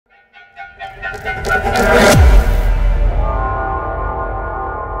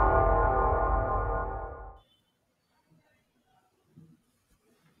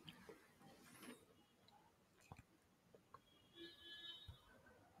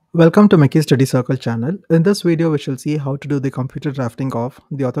Welcome to Mickey Study Circle channel. In this video, we shall see how to do the computer drafting of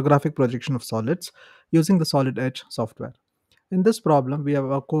the orthographic projection of solids using the Solid Edge software. In this problem, we have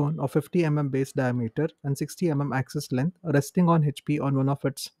a cone of 50 base diameter and 60 axis length resting on HP on one of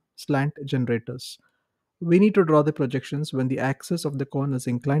its slant generators. We need to draw the projections when the axis of the cone is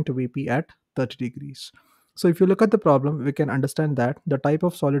inclined to VP at 30 degrees. So if you look at the problem, we can understand that the type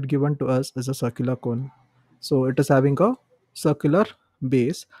of solid given to us is a circular cone. So it is having a circular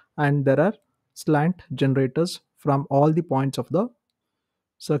base and there are slant generators from all the points of the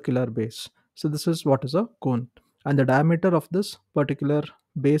circular base. So this is what is a cone. And the diameter of this particular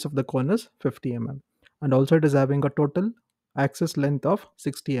base of the cone is 50 and also it is having a total axis length of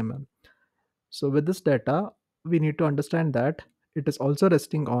 60 So with this data, we need to understand that it is also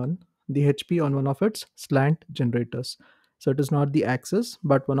resting on the HP on one of its slant generators. So it is not the axis,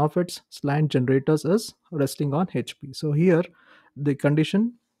 but one of its slant generators is resting on HP. So here, the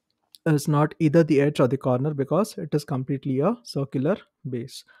condition is not either the edge or the corner because it is completely a circular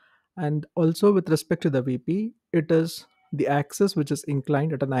base. And also with respect to the VP, it is the axis which is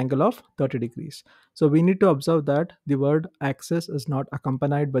inclined at an angle of 30 degrees. So we need to observe that the word axis is not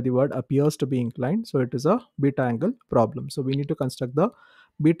accompanied by the word appears to be inclined. So it is a beta angle problem. So we need to construct the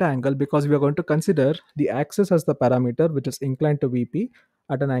beta angle because we are going to consider the axis as the parameter which is inclined to VP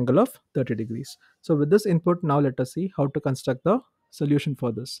at an angle of 30 degrees. So with this input, now let us see how to construct the solution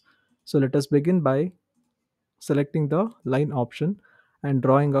for this. So let us begin by selecting the line option and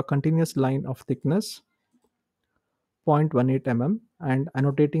drawing a continuous line of thickness 0.18 and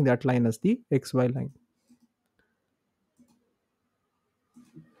annotating that line as the XY line.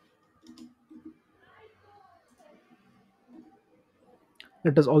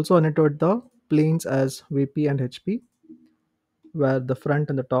 Let us also annotate the planes as VP and HP where the front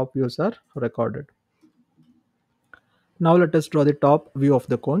and the top views are recorded. Now let us draw the top view of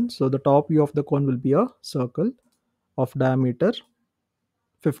the cone. So the top view of the cone will be a circle of diameter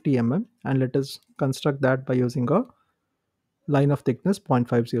 50 and let us construct that by using a line of thickness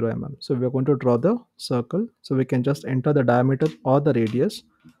 0.50 So we are going to draw the circle. So we can just enter the diameter or the radius.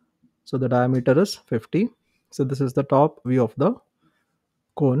 So the diameter is 50. So this is the top view of the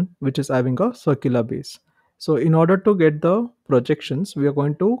cone which is having a circular base. So in order to get the projections, we are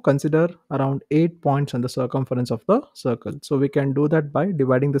going to consider around 8 points on the circumference of the circle. So we can do that by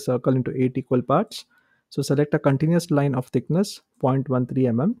dividing the circle into 8 equal parts. So select a continuous line of thickness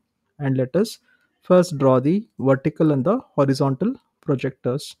 0.13 and let us first draw the vertical and the horizontal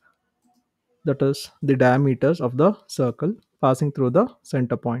projectors, that is the diameters of the circle passing through the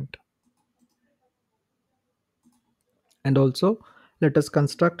center point. And also let us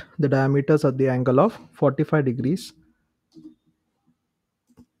construct the diameters at the angle of 45 degrees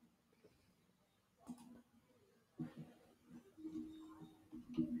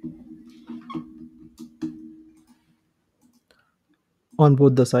on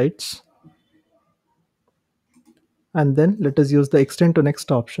both the sides. And then let us use the extend to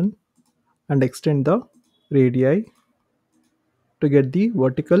next option and extend the radii to get the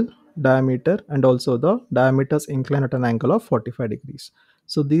vertical diameter and also the diameters inclined at an angle of 45 degrees.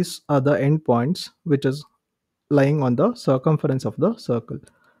 So these are the end points which is lying on the circumference of the circle.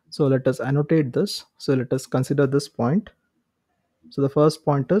 So let us annotate this. So let us consider this point. So the first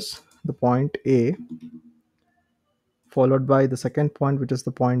point is the point A, followed by the second point which is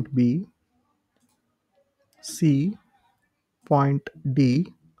the point B, C, point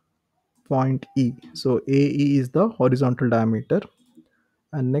D, point E. So AE is the horizontal diameter,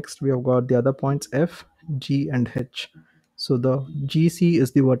 and next we have got the other points F, G, and H. So the GC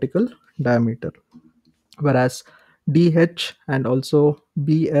is the vertical diameter, whereas DH and also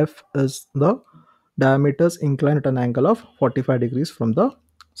BF is the diameters inclined at an angle of 45 degrees from the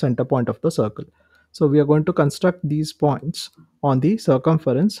center point of the circle. So we are going to construct these points on the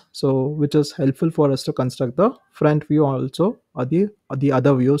circumference, so which is helpful for us to construct the front view also or the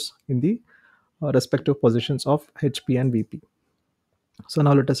other views in the respective positions of HP and VP. So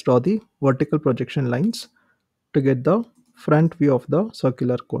now let us draw the vertical projection lines to get the front view of the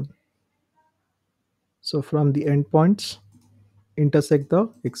circular cone. So from the endpoints, intersect the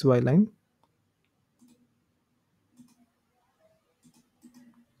XY line.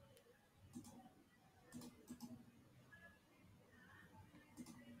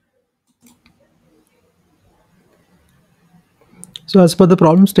 So as per the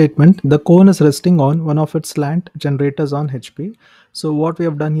problem statement, the cone is resting on one of its slant generators on HP. So what we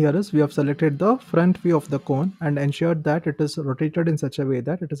have done here is we have selected the front view of the cone and ensured that it is rotated in such a way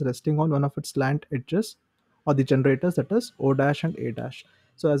that it is resting on one of its slant edges or the generators, that is O dash and A dash.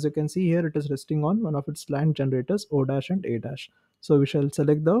 So as you can see here, it is resting on one of its slant generators O dash and A dash. So we shall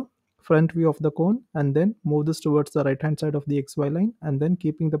select the front view of the cone and then move this towards the right hand side of the xy line, and then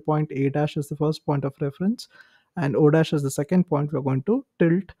keeping the point A dash as the first point of reference and O dash as the second point, we're going to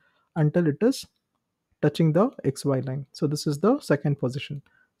tilt until it is touching the xy line. So this is the second position.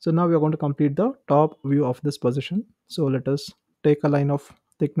 So now we are going to complete the top view of this position. So let us take a line of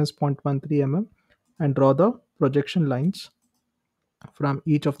thickness 0.13 mm and draw the projection lines from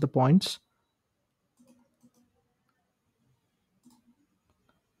each of the points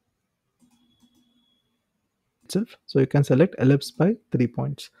itself. So you can select ellipse by 3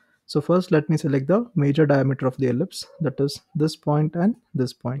 points. So first let me select the major diameter of the ellipse, that is this point and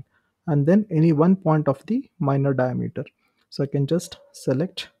this point, and then any one point of the minor diameter. So I can just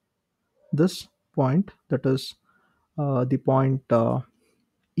select this point, that is the point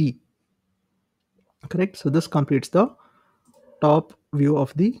E. Correct. So this completes the top view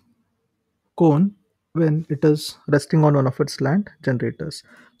of the cone when it is resting on one of its slant generators.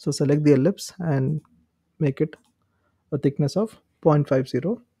 So select the ellipse and make it a thickness of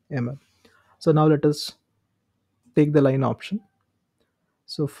 0.50 mm. So now let us take the line option.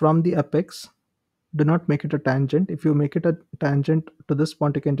 So from the apex, do not make it a tangent. If you make it a tangent to this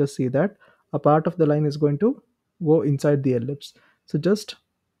point, you can just see that a part of the line is going to go inside the ellipse. So just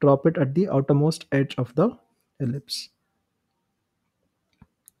drop it at the outermost edge of the ellipse.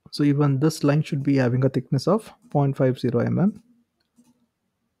 So even this line should be having a thickness of 0.50 mm.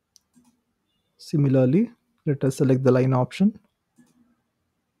 Similarly, let us select the line option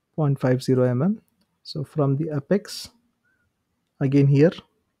 0.50 mm. So from the apex, again here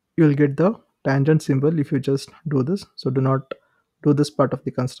you will get the tangent symbol if you just do this. So do not do this part of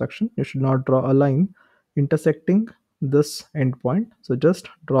the construction. You should not draw a line intersecting this endpoint. So just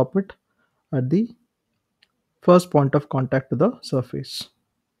drop it at the first point of contact to the surface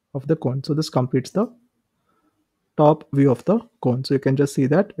of the cone. So this completes the top view of the cone. So you can just see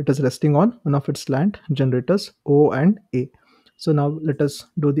that it is resting on one of its slant generators O and A. So now let us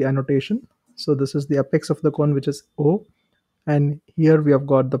do the annotation. So this is the apex of the cone, which is O, and here we have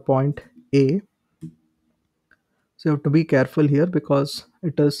got the point A. So you have to be careful here because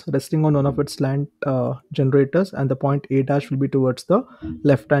it is resting on one of its slant generators, and the point A dash will be towards the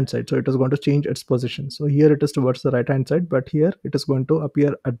left hand side. So it is going to change its position. So here it is towards the right hand side, but here it is going to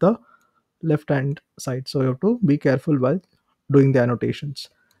appear at the left hand side. So you have to be careful while doing the annotations.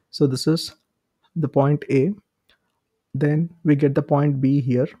 So this is the point A. Then we get the point B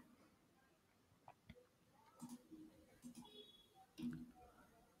here.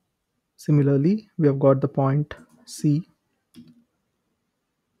 Similarly, we have got the point C,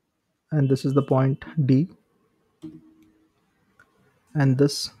 and this is the point D, and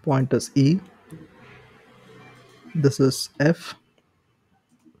this point is E. This is F,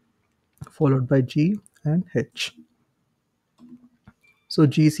 followed by G and H. So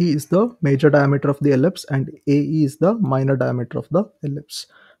GC is the major diameter of the ellipse and AE is the minor diameter of the ellipse.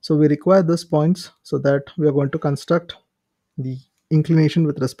 So we require these points so that we are going to construct the inclination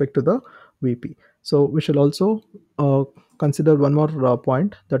with respect to the VP. So we shall also consider one more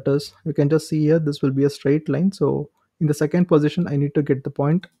point, that is, you can just see here this will be a straight line. So in the second position I need to get the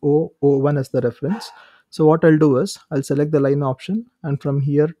point O1 as the reference. So what I'll do is I'll select the line option, and from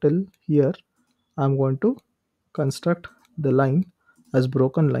here till here I'm going to construct the line as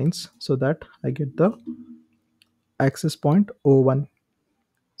broken lines so that I get the axis point O1.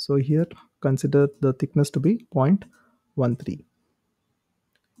 So here consider the thickness to be 0.13.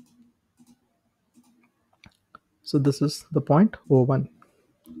 So this is the point O1.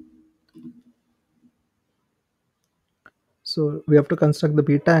 So we have to construct the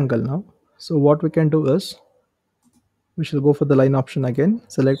beta angle now. So what we can do is we shall go for the line option again,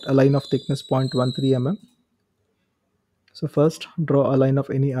 select a line of thickness 0.13 mm. So first draw a line of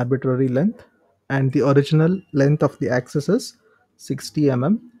any arbitrary length, and the original length of the axis is 60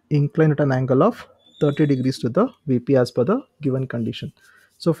 mm, incline at an angle of 30 degrees to the VP as per the given condition.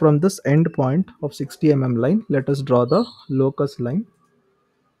 So from this end point of 60 mm line, let us draw the locus line.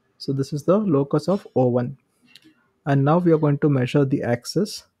 So this is the locus of O1. And now we are going to measure the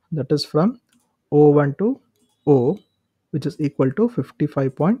axis, that is from O1 to O, which is equal to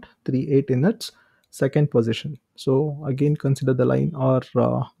 55.38 in its second position. So again consider the line, or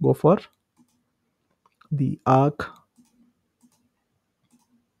go for the arc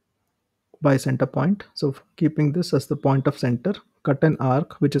by center point. So keeping this as the point of center, cut an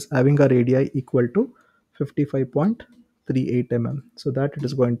arc which is having a radii equal to 55.38 mm, so that it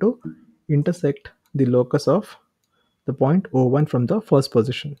is going to intersect the locus of the point O1 from the first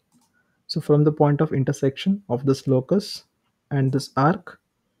position. So from the point of intersection of this locus and this arc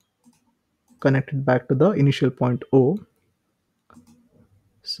connected back to the initial point O,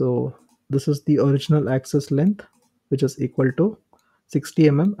 So this is the original axis length, which is equal to 60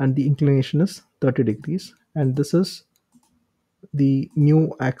 and the inclination is 30 degrees. And this is the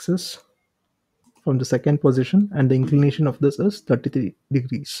new axis from the second position, and the inclination of this is 33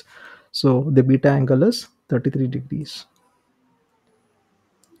 degrees. So the beta angle is 33 degrees.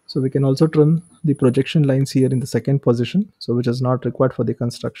 So we can also trim the projection lines here in the second position, so which is not required for the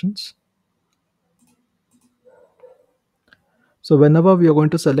constructions. So whenever we are going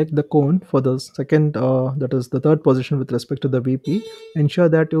to select the cone for the second, that is the third position with respect to the VP, ensure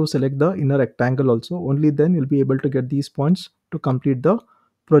that you select the inner rectangle also. Only then you'll be able to get these points to complete the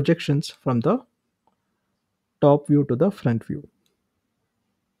projections from the top view to the front view.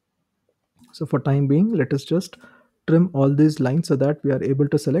 So for time being, let us just trim all these lines so that we are able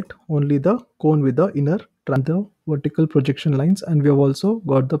to select only the cone with the inner and the vertical projection lines, and we have also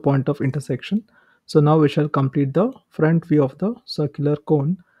got the point of intersection. So now we shall complete the front view of the circular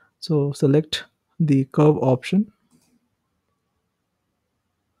cone. So select the curve option,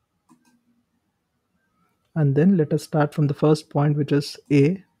 and then let us start from the first point, which is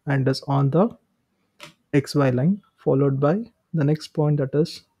A and is on the XY line, followed by the next point, that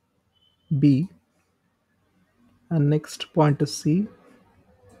is B, and next point is C,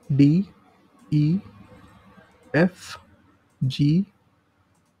 D, E, F, G,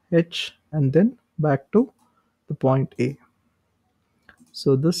 H, and then back to the point A.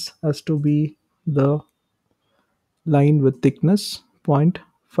 So this has to be the line with thickness 0.50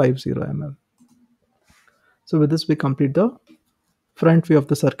 mm. So with this we complete the front view of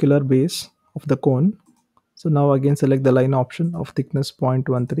the circular base of the cone. So now again select the line option of thickness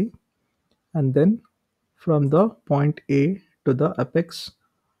 0.13, and then from the point A to the apex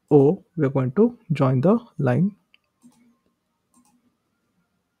O, we are going to join the line.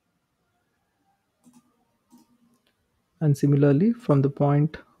 And similarly from the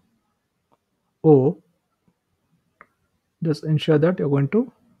point O, just ensure that you're going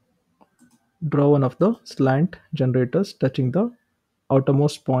to draw one of the slant generators touching the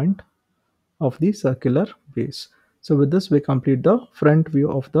outermost point of the circular base. So with this we complete the front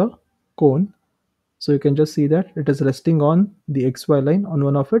view of the cone. So you can just see that it is resting on the XY line on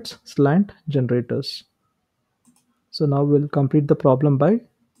one of its slant generators. So now we'll complete the problem by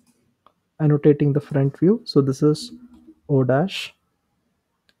annotating the front view. So this is O dash,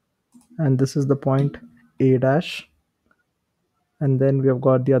 and this is the point A dash, and then we have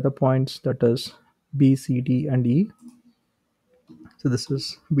got the other points, that is B, C, D, and E. So this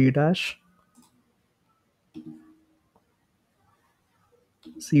is B dash,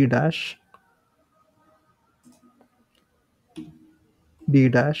 C dash, D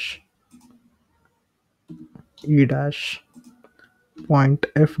dash, E dash, point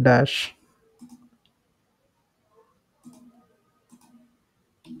F dash,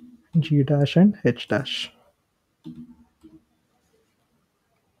 G dash, and H dash.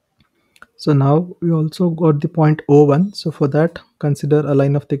 So now we also got the point O1. So for that, consider a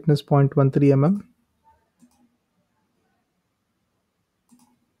line of thickness 0.13 mm.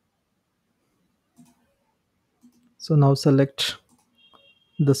 So now select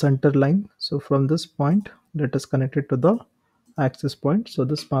the center line. So from this point, let us connect it to the axis point. So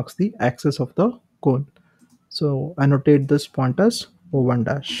this marks the axis of the cone. So annotate this point as O1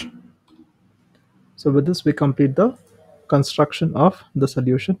 dash. So with this we complete the construction of the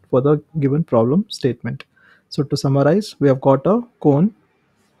solution for the given problem statement. So to summarize, we have got a cone,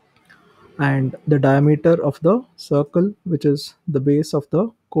 and the diameter of the circle, which is the base of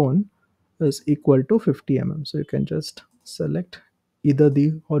the cone, is equal to 50 mm. So you can just select either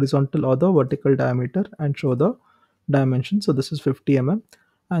the horizontal or the vertical diameter and show the dimension. So this is 50 mm,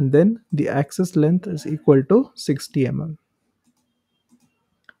 and then the axis length is equal to 60 mm.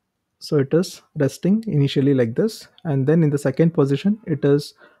 So it is resting initially like this, and then in the second position it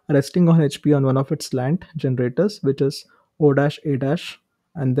is resting on HP on one of its slant generators, which is O dash A dash,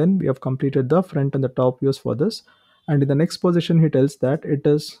 and then we have completed the front and the top views for this. And in the next position he tells that it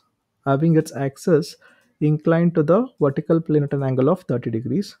is having its axis inclined to the vertical plane at an angle of 30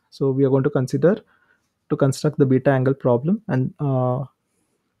 degrees. So we are going to consider to construct the beta angle problem, and so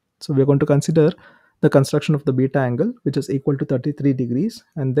we are going to consider the construction of the beta angle, which is equal to 33 degrees,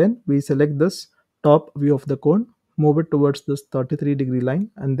 and then we select this top view of the cone, move it towards this 33-degree line,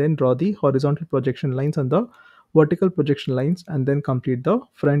 and then draw the horizontal projection lines and the vertical projection lines, and then complete the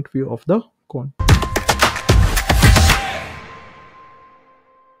front view of the cone.